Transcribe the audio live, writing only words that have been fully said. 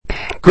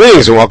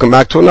Greetings and welcome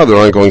back to another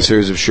ongoing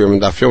series of Shiurim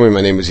and Daf Yomi.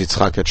 My name is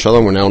Yitzchak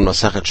Etshalom. We're now in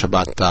Masechet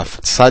Shabbat Daf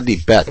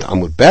Tzadi Bet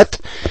Amud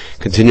Bet,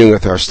 continuing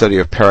with our study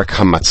of Perek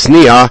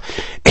HaMatzniah.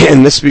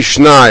 And this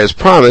Mishnah, as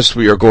promised,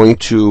 we are going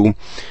to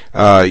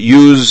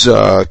use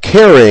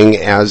caring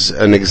as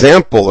an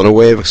example and a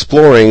way of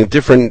exploring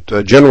different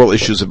general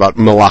issues about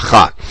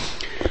Melacha.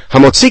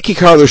 Hamotzi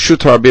kikar l'reshut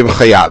harabim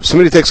chayav.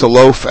 Somebody takes a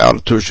loaf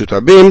out to Reshut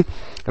Harabim.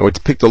 And we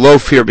picked the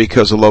loaf here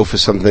because a loaf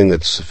is something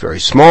that's very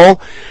small.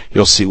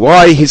 You'll see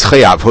why. He's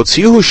chayav.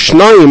 Hotziuhu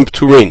shnayim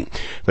pturin.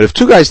 But if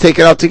two guys take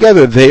it out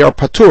together, they are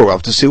patur. We'll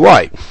have to see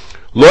why.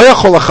 Lo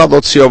yachol echad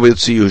lotziuhu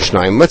v'yotziuhu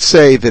shnayim. Let's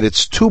say that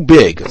it's too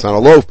big. It's not a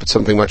loaf, but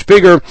something much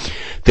bigger,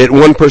 that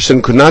one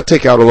person could not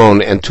take out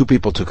alone, and two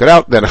people took it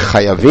out. Then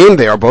chayavin.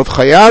 They are both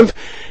chayav.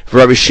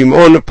 Rabbi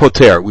Shimon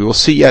poter. We will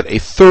see yet a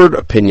third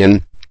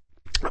opinion,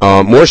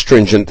 more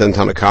stringent than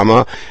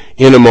Tanakama,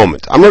 in a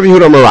moment. I'm Rabbi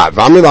Yehuda Amar Rav,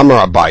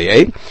 Amar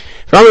Abaye,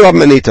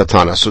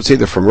 so it's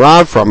either from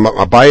Rav, from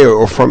Abaye,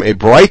 or from a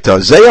Braita.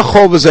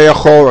 Zeyachol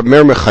v'zeyachol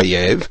Ramer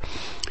mechayev.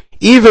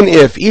 Even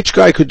if each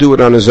guy could do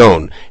it on his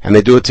own, and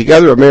they do it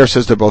together, Ramer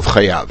says they're both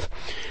chayav.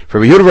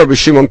 Rabbi Yehuda, Rabbi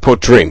Shimon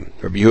potrim.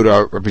 Rabbi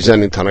Yehuda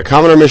representing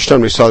Tanakama in our Mishnah,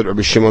 and we saw that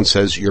Rabbi Shimon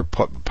says you're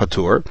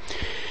patur.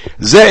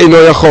 Ze ino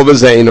yachol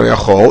v'ze ino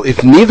yachol.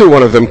 If neither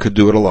one of them could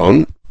do it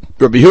alone,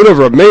 Rabbi Yehuda,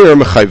 Rabbi Meir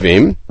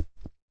mechayvim.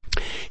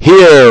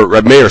 Here,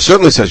 Rabbi Meir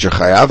certainly says you're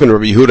chayav, and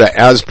Rabbi Yehuda,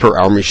 as per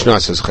our Mishnah,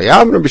 says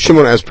chayav, and Rabbi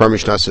Shimon, as per our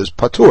Mishnah, says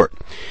patur.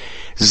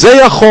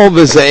 Zeyachol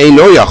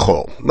v'ze'eno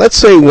yachol. Let's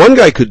say one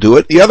guy could do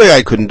it, the other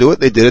guy couldn't do it,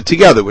 they did it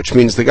together, which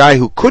means the guy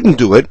who couldn't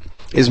do it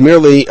is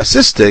merely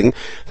assisting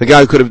the guy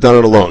who could have done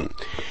it alone.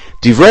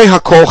 Divrei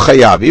hakol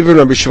chayav. Even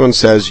Rabbi Shimon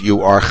says you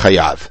are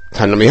chayav.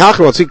 Tanamihach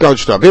v'otzik kal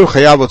sh'tavim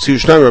chayav v'otziu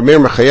shnayim. Rabbi Meir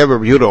mechayev.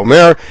 Rabbi Yehuda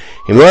omer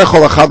im lo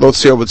yachol achad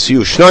v'otziu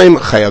v'otziu shnayim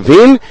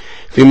chayavin.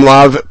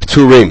 Vimlav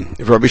pturim.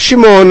 Rabbi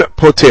Shimon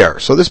poter.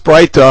 So this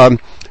Braita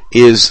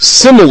is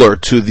similar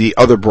to the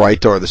other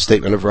Braita, or the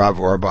statement of Rav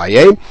or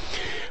Abaye,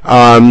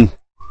 and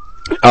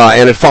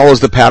it follows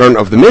the pattern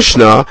of the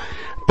Mishnah,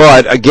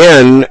 but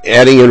again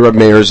adding in Rabbi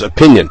Meir's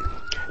opinion.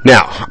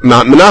 Now,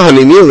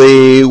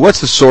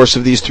 what's the source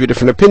of these three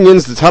different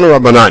opinions? The Tana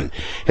Rabbanan.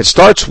 It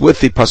starts with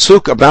the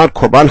pasuk about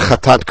Korban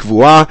Chatat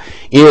Kvua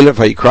in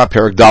Vayikra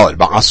Perek Daled,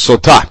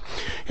 Ba'asotah.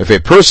 If a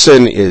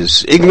person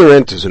is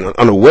ignorant, is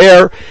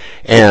unaware,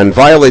 and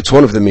violates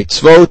one of the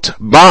mitzvot,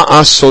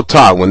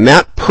 ba'asotah, when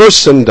that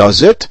person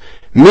does it,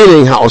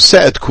 meaning ha'oseh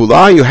et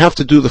kula, you have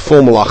to do the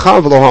full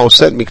malacha, v'lo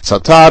ha'oseh et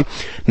miktzatah,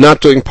 not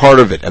doing part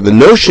of it. And the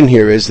notion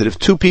here is that if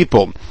two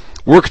people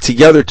work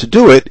together to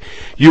do it,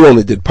 you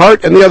only did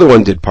part, and the other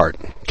one did part.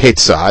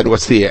 Ketzad,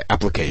 what's the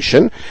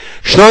application?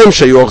 Shnayim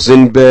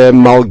shayochzin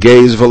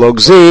bemalgez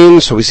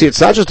v'logzin. So we see it's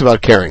not just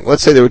about caring.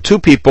 Let's say there were two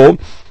people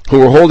who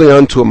were holding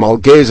on to a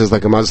malgez as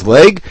like a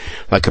mazleg,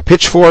 like a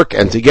pitchfork,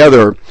 and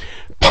together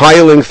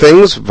piling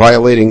things,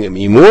 violating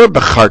imur,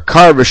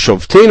 becharkar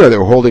v'shovtin, or they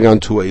were holding on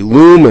to a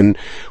loom and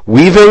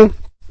weaving,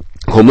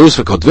 kolmus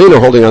v'kotvin, or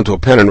holding on to a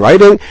pen and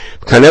writing,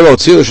 kanev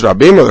otzilu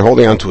sh'rabim, or they're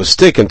holding on to a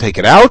stick and take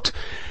it out.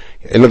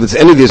 And if it's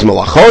any of these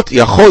malachot,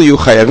 yachol yu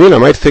chayavin, I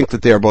might think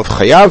that they are both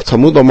chayav.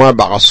 Talmud omar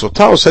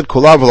ba'asotah, said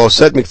kulav v'lo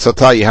said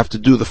miktzatah, you have to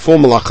do the full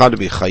malacha to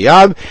be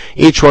chayav.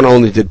 Each one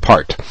only did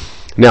part.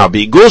 Now,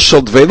 be'igul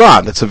shel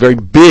dveila, that's a very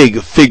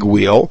big fig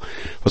wheel.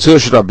 V'otzilu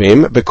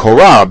sh'rabim,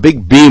 be'korah, a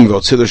big beam,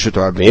 v'otzilu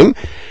sh'rabim.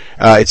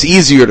 It's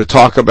easier to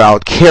talk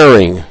about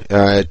carrying,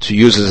 to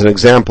use as an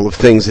example of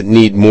things that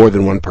need more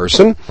than one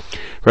person.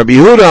 Rabbi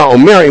Yehuda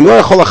omer, im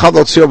lo yachol achad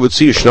l'otziu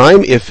v'otziu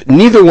shnayim, if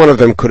neither one of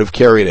them could have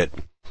carried it,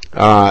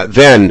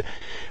 and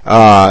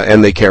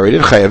they carried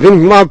it,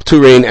 chayavin v'lav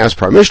pturin, as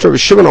per Mishnah. Rabbi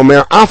Shimon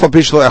omer, af al pi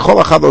shelo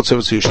yachol achad l'otziu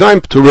v'otziu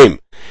shnayim pturim.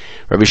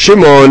 Rabbi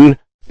Shimon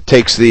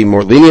takes the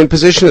more lenient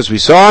position, as we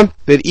saw,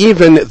 that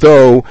even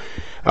though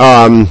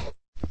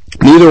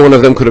neither one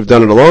of them could have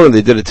done it alone, and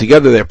they did it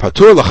together, they're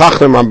patur,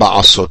 l'chachnem ramba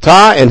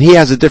asotah, and he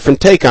has a different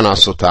take on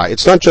asotah.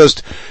 It's not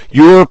just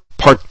your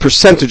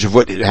percentage of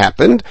what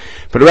happened,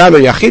 but rather,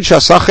 yachid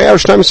shasachayar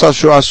shnaim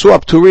sashu asu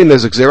apturin,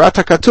 there's a gzerat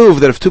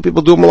hakatuv, that if two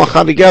people do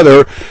malacha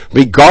together,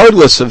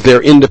 regardless of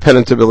their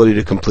independent ability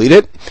to complete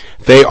it,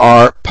 they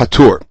are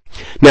patur.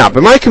 Now,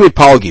 b'maikami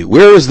palgi,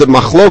 where is the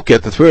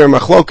machloket, the three-way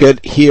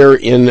machloket here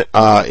in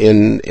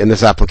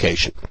this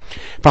application?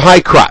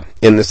 Pahai kra,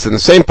 in the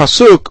same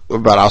pasuk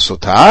about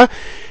asotah,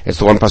 it's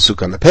the one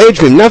pasuk on the page.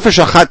 Nefesh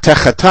achat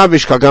techata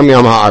v'ishkagam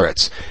yam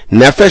haaretz.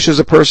 Nefesh is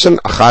a person,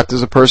 achat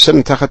is a person,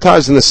 and techata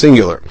is in the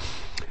singular.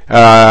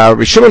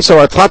 Rishimon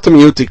saratlat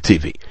miyutik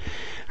tivi.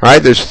 All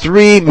right, there's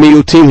three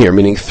miyutim here,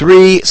 meaning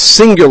three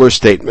singular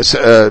statements,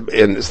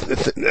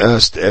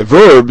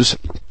 verbs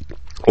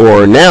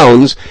or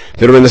nouns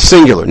that are in the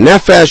singular.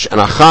 Nefesh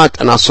and achat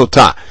and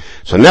asotah.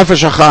 So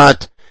nefesh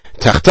achat,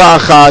 techta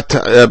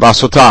achat,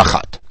 basotah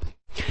achat.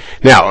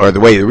 Now, or the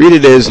way you read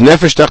it is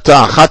nefesh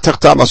techta achat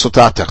techta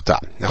basotah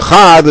techta.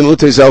 Achad and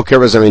utezel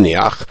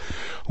kerazaminiach.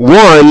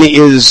 One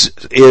is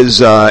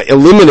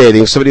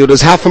eliminating somebody who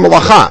does half a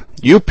malacha.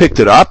 You picked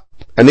it up,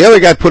 and the other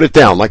guy put it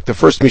down, like the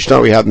first Mishnah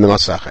we had in the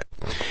Masachet.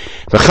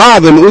 And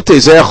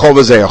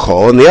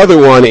the other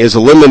one is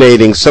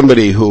eliminating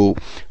somebody who,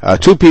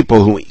 two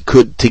people who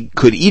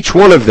could each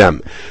one of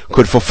them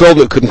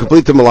couldn't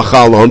complete the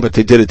malacha alone, but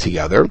they did it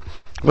together.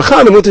 And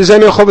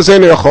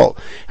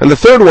the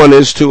third one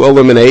is to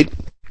eliminate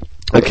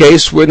a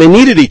case where they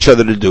needed each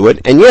other to do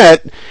it, and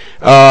yet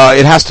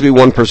it has to be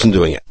one person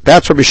doing it.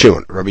 That's Rabbi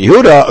Shimon. Rabbi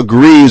Yehuda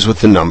agrees with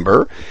the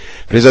number.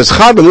 He says, he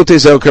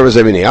buys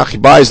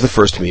the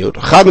first miyut.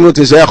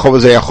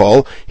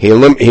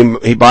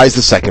 He buys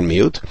the second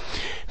miyut.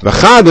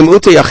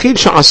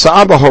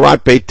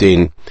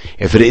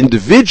 If an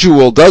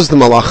individual does the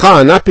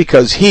malacha, not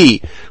because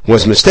he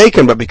was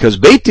mistaken, but because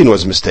Beit Din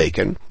was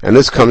mistaken, and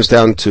this comes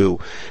down to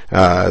the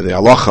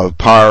halacha of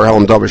par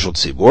helm davar shel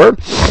tzibur,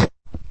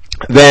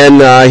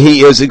 then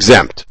he is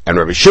exempt. And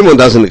Rabbi Shimon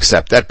doesn't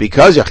accept that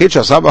because Yachid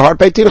Shasab Bahar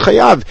Beit Din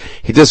Chayav.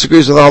 He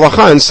disagrees with the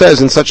halacha and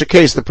says in such a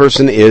case the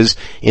person is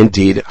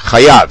indeed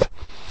Chayav.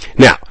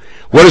 Now,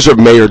 what does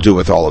Rabbi Meir do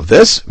with all of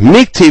this?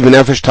 Miktiv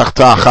nefesh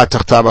tachta achat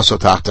tachta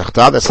basotach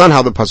tachta. That's not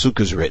how the pasuk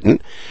is written.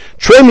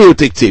 Tremiut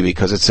iktiv,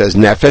 because it says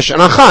nefesh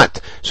and achat.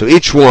 So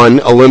each one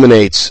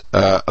eliminates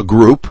a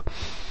group.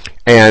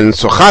 And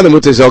so one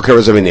is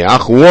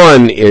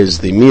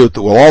the miyut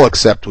that we'll all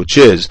accept, which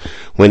is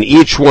when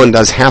each one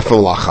does half a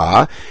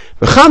malacha.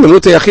 And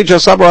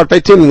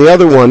the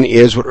other one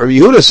is what Rabbi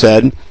Yehuda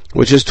said,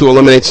 which is to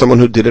eliminate someone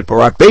who did it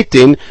barat beit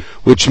din,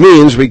 which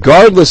means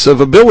regardless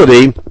of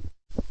ability,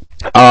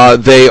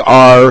 they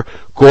are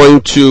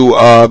going to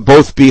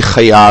both be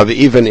chayav,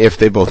 even if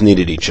they both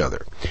needed each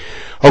other.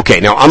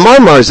 Okay, now,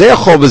 back to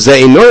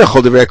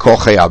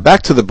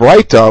the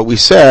Braita, we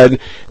said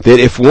that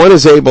if one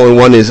is able and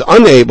one is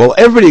unable,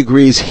 everybody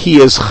agrees he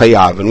is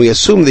chayav, and we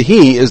assume that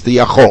he is the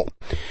yachol.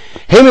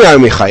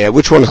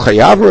 Which one is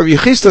chayav? Rabbi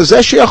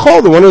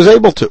Yechista, the one who is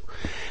able to.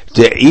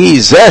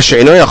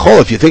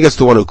 If you think it's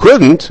the one who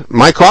couldn't,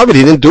 my Kovid,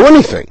 he didn't do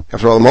anything.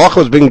 After all, the malacha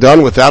was being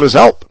done without his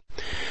help.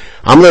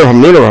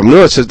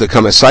 Hamnur says the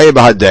Kamasaya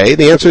Bahadei.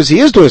 The answer is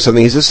he is doing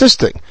something, he's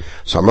assisting.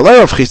 So Amalei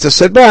Rav Chisda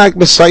said back,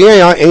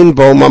 Messiah ein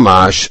bo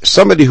mamash,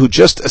 somebody who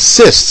just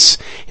assists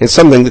in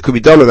something that could be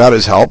done without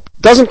his help,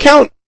 doesn't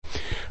count.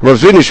 Rav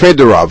Zvini Shmei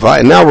de Rava,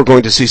 and now we're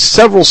going to see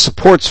several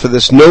supports for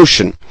this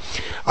notion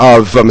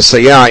of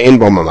Messiah ein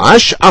bo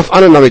mamash. Af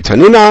ananavi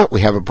tanina, we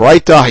have a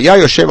Braita, Haya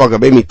Yoshev al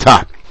Gabei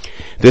Mitah.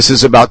 This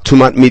is about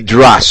Tumat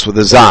Midras with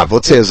a Zav.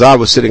 Let's say a Zav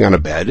was sitting on a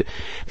bed.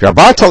 And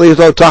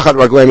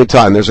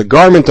there's a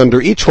garment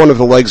under each one of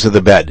the legs of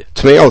the bed.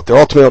 Tmeot, they're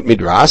all Tmeot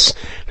Midras.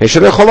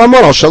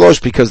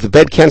 Because the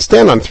bed can't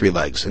stand on 3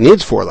 legs. It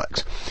needs 4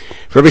 legs.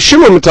 Rabbi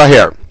Shimon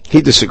Mutaher,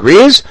 he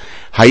disagrees.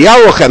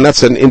 And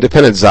that's an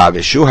independent Zav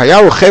issue.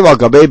 Let's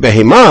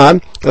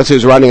say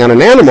he's riding on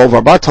an animal.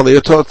 Let's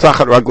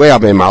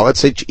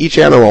say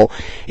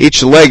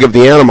each leg of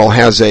the animal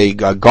has a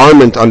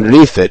garment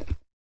underneath it.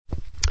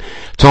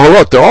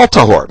 Tahorot, they're all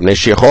tahor.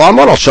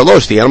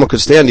 The animal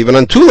could stand even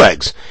on 2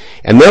 legs.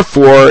 And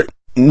therefore,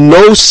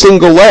 no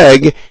single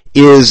leg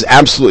is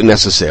absolutely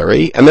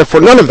necessary, and therefore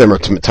none of them are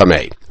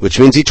tamei, which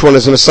means each one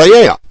is a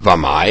Messiah.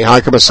 Vamai,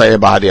 haka Messiah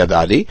bahadi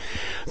adadi.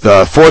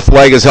 The 4th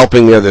leg is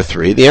helping the other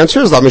 3. The answer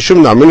is,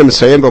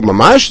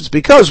 it's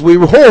because we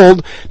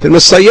hold that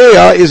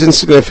Messiah is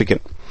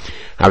insignificant.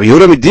 Rabbi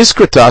Yehuda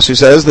Midiskritas, who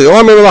says,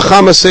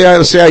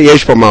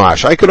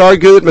 I could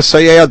argue that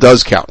Messiah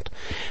does count.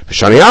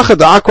 But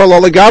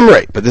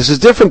this is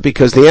different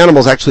because the animal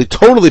is actually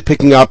totally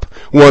picking up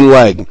 1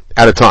 leg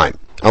at a time,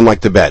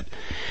 unlike the bed.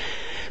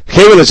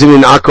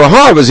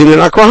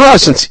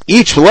 Since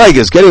each leg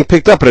is getting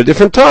picked up at a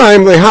different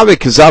time, they have a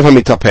kezav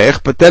hamitapech,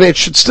 but then it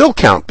should still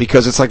count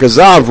because it's like a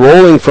zav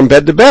rolling from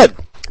bed to bed.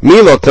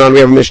 Milotan, we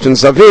have a Mishnah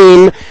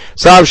Zavim,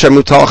 Zav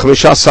Shemutal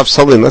Chamisha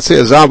Safsalim. Let's say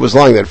a Zav was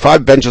lying there,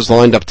 5 benches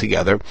lined up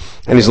together,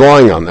 and he's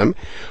lying on them.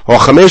 Or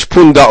Chamesh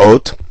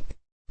Pundaot,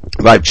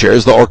 5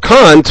 chairs, the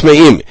Orkan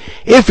Tmeim.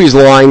 If he's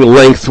lying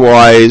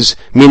lengthwise,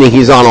 meaning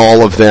he's on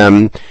all of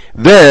them,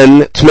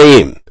 then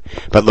Tmeim.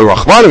 But the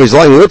Rachmanim, he's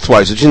lying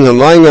widthwise, which means I'm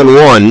lying on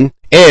one,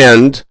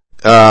 if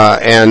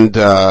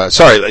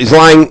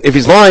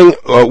he's lying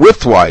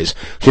widthwise,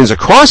 which means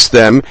across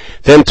them,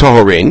 then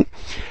Tohorin.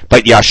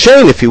 But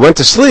Yashen, if he went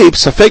to sleep,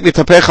 Safek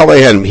Vitapech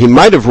Aleihen, he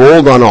might have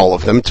rolled on all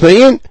of them,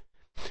 Tmein.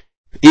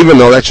 Even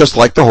though that's just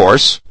like the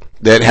horse,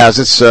 that has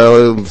its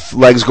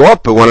legs go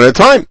up, but one at a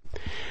time.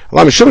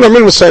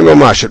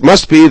 It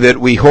must be that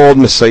we hold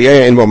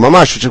Messiah in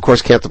Mamash, which of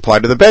course can't apply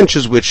to the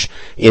benches, which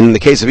in the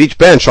case of each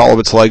bench, all of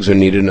its legs are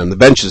needed and the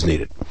bench is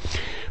needed.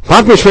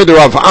 So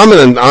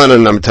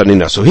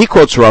he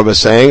quotes Rav as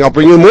saying, I'll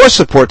bring you more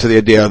support to the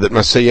idea that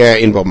Messiah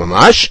in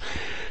Mamash,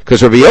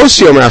 because Rabbi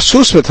Yossi Omer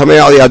Asus metamei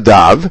al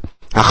yadav,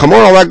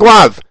 hachamor al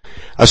aglav.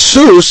 A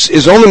sus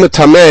is only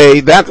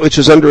metamei that which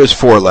is under his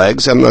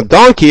forelegs, and the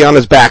donkey on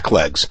his back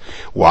legs.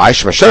 Why?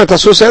 Because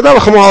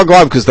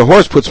the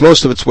horse puts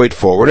most of its weight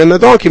forward, and the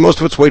donkey most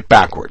of its weight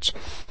backwards.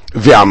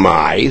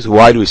 V'amai,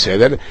 why do we say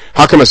that?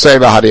 Hakam asay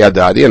v'hadi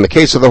adadi. In the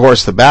case of the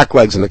horse, the back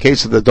legs. In the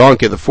case of the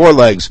donkey, the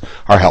forelegs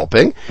are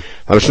helping.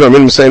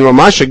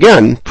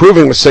 Again,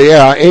 proving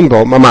Messiah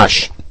Einbo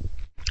Mamash.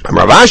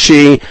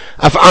 Ravashi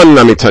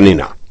af'anna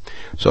mitanina.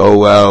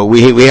 So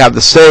we have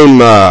the same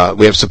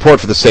we have support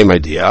for the same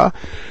idea.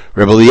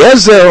 Rebbe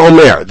Eliezer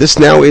Omer. This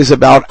now is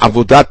about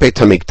avodat Beit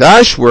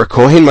Hamikdash, where a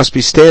kohen must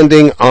be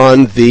standing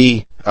on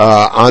the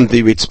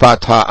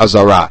ritzpat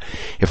ha'azara.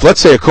 If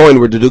let's say a kohen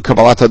were to do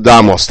kabbalat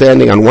hadam while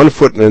standing on one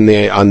foot on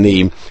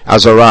the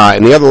azara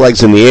and the other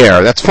leg's in the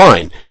air, that's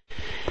fine.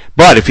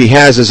 But if he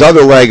has his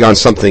other leg on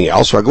something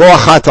else, raglo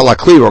achat ala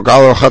kli,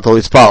 raglo achat ala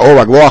ritzpa, or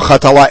raglo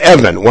achat ala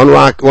evan,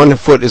 one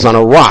foot is on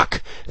a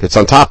rock that's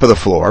on top of the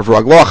floor,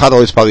 raglo achat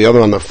ala ritzpa, the other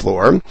on the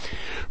floor.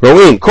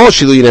 Roin, kol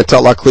shilu yinet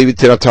ala kli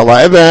v'tirat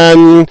ala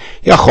evan,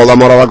 yachol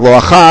amar raglo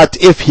achat.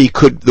 If he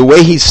could, the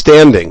way he's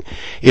standing,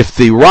 if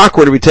the rock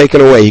were to be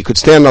taken away, he could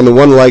stand on the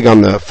one leg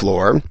on the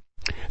floor.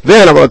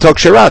 Then avodato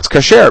ksherat,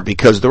 kasher,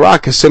 because the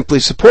rock is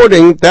simply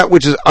supporting that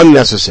which is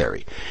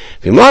unnecessary.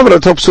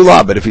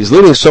 But if he's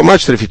leaning so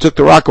much that if he took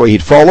the rock away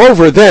he'd fall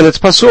over, then it's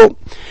pasul.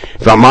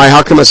 Why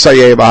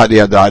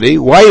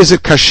is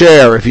it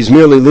kasher if he's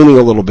merely leaning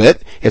a little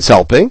bit? It's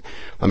helping.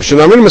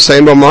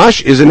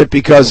 Isn't it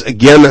because,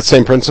 again, that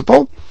same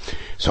principle?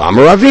 So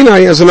Amar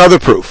Ravina has another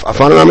proof.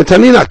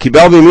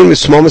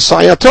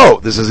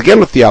 This is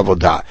again with the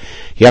avodah.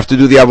 You have to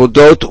do the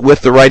avodot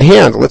with the right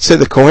hand. Let's say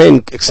the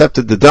kohen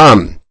accepted the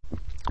dam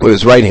with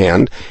his right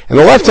hand, and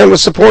the left hand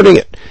was supporting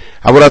it.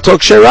 And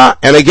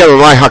again, the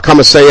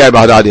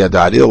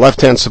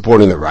left hand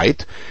supporting the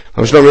right.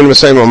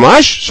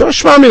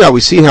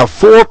 We see how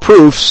 4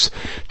 proofs,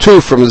 2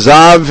 from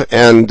Zav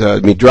and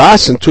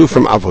Midras, and 2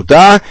 from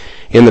Avodah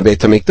in the Beit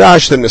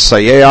HaMikdash, that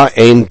Nesayea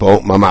ein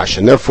bo mamash.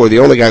 And therefore, the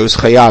only guy who's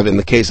chayav in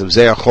the case of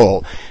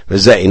Zeyachol,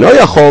 Vezeino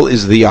Yachol,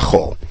 is the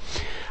Yachol.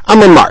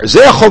 Amamar,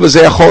 Zeyachol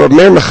v'Zeyachol, Reb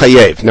Meir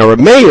mechayev. Now, Reb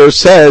Meir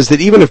says that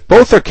even if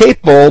both are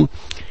capable,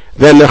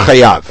 then they're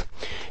chayav.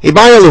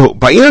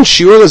 Let's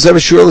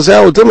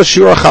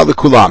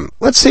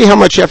see how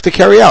much you have to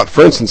carry out.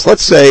 For instance,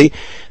 let's say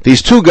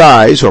these 2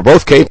 guys, who are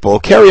both capable,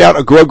 carry out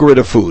a grogurut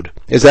of food.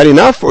 Is that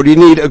enough, or do you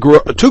need 2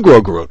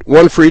 grogurut,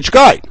 1 for each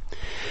guy?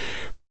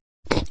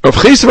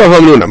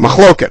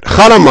 Machloket.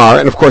 Chadamar,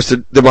 and of course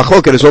the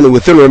machloket is only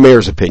within Reb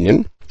Meir's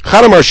opinion.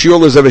 Chadamar shiur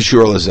lezeh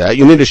v'shiur lezeh.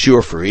 You need a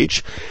shiur for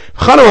each.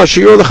 Chadamar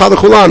shiur l'chad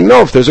l'chulam.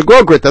 No, if there's a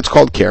grogurut, that's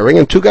called carrying,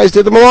 and 2 guys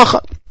did the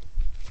malacha.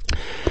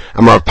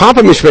 Amar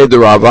Papa Mishvei de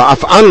Rava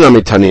af anna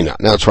mitanina.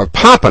 Now it's Rav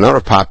Papa, not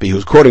Rav Papi,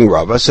 who's quoting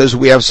Rava, says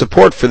we have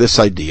support for this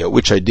idea.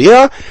 Which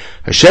idea?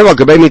 The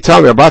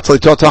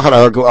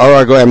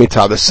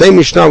same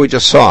Mishnah we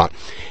just saw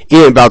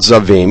in about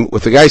Zavim,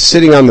 with the guy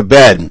sitting on the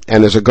bed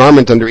and there's a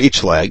garment under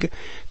each leg.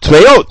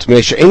 Tmeot,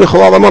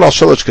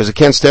 because it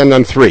can't stand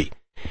on 3.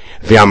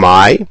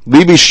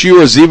 Maybe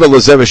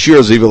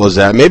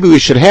we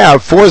should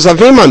have 4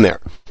 Zavim on there,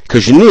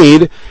 because you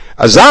need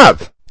a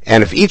Zav.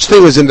 And if each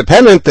thing is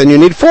independent, then you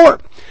need 4.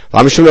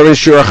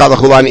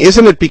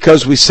 Isn't it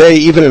because we say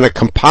even in a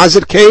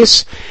composite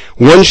case,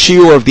 1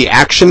 shiur of the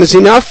action is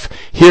enough?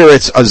 Here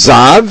it's a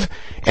zav,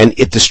 and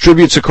it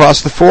distributes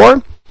across the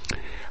 4.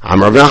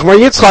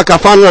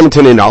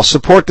 I'll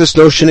support this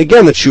notion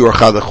again that shiur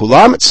chad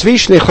lechulam.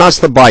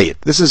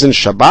 This is in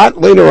Shabbat,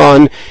 later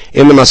on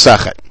in the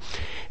Masachet.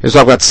 Here's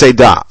talking about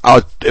Seidah.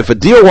 If a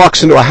deer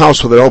walks into a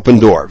house with an open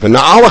door, and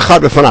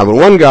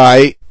one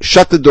guy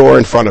shut the door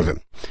in front of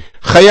him,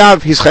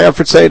 chayav, he's chayav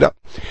for tzeda.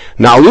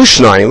 Now,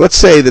 lushnai, let's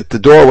say that the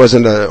door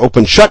wasn't an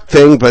open shut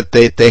thing, but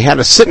they had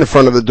to sit in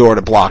front of the door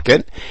to block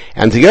it,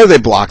 and together they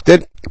blocked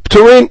it.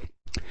 Pturin.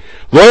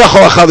 Let's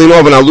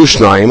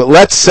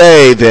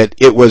say that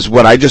it was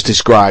what I just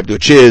described,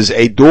 which is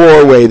a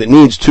doorway that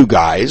needs 2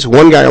 guys,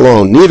 1 guy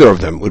alone, neither of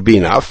them would be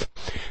enough.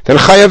 Then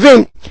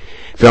chayavin.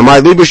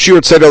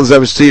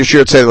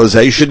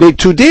 You should need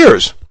 2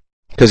 deers,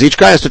 because each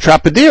guy has to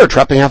trap a deer.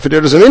 Trapping half a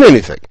deer doesn't mean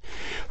anything.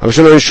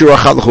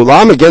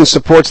 Again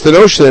supports the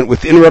notion that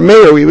within Reb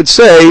Meir we would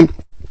say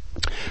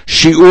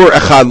shiur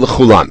echad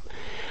l'chulam.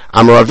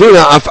 Amar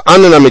Ravina af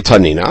anana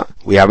mitanina.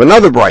 We have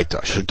another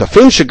brayta,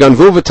 shutafin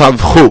sheganvu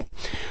v'tavchu,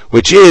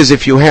 which is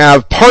if you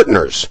have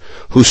partners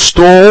who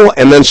stole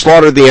and then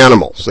slaughtered the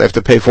animals, they have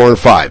to pay 4 and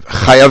 5.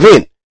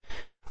 Chayavin.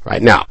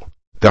 Right now,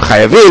 they're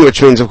chayavin,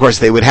 which means of course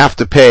they would have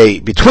to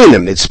pay between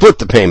them. They'd split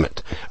the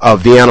payment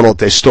of the animal that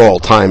they stole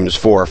times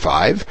 4 or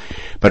 5.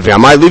 But they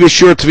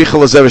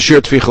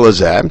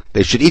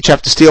should each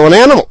have to steal an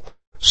animal,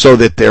 so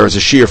that there is a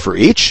shear for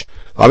each.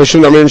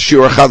 Isn't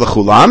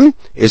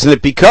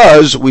it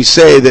because we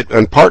say that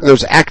when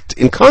partners act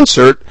in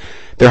concert,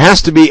 there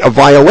has to be a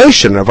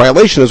violation. A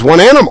violation is 1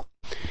 animal.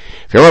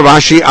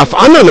 I'll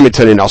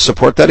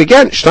support that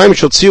again. On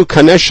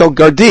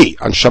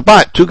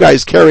Shabbat, 2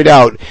 guys carried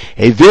out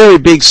a very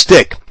big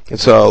stick.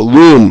 It's a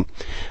loom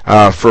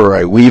for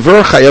a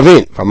weaver.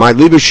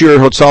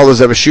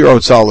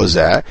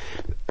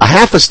 A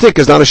half a stick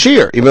is not a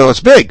shear, even though it's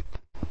big.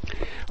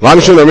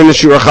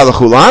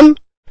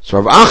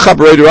 So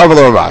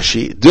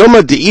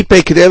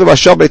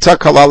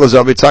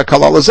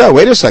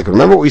wait a second.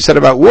 Remember what we said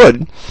about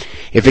wood?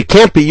 If it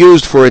can't be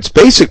used for its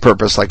basic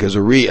purpose, like as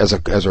a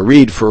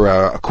reed for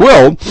a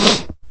quill,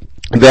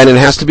 then it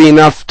has to be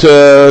enough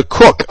to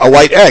cook a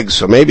white egg.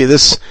 So maybe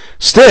this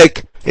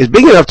stick is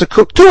big enough to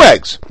cook 2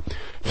 eggs.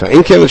 So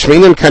then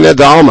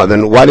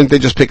why didn't they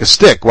just pick a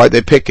stick? Why did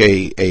they pick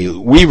a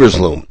weaver's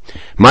loom?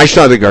 Maybe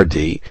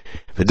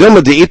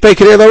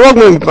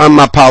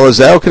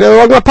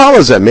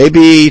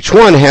each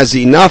one has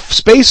enough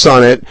space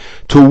on it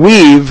to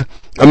weave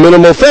a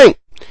minimal thing.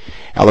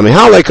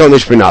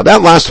 That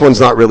last one's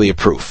not really a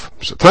proof.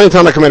 So Tanya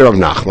Kamei Rav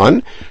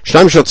Nachman,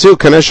 Shnayim Shaltziu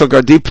Kaneshel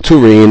Gardi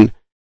Pturin.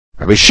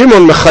 Rabbi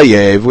Shimon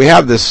Mechayev, we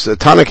have this,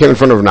 Tana came in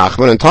front of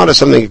Nachman and taught us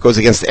something that goes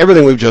against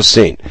everything we've just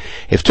seen.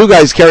 If 2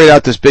 guys carried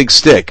out this big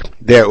stick,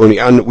 there,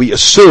 we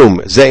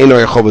assume,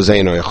 Ze'ino Yechol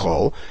v'Ze'ino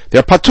Yechol,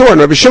 they're Patur,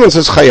 and Rabbi Shimon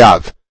says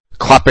Chayav.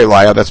 Klape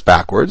Laya, that's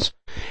backwards.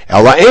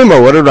 Ela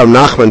Ema, what did Rabbi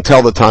Nachman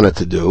tell the Tana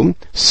to do?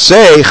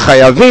 Say,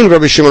 Chayavin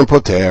Rabbi Shimon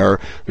Poter,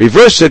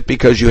 reverse it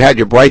because you had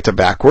your Braita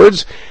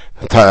backwards.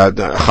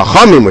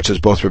 Chachamim, which is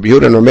both Rabbi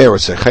Yehuda and Rabbi Meir,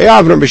 would say Chayav,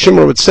 and Rabbi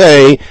Shimon would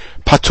say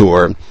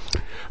Patur.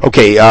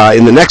 Okay,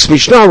 in the next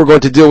Mishnah, we're going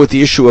to deal with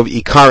the issue of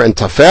Ikar and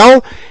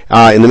Tafel.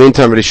 In the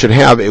meantime, everybody should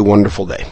have a wonderful day.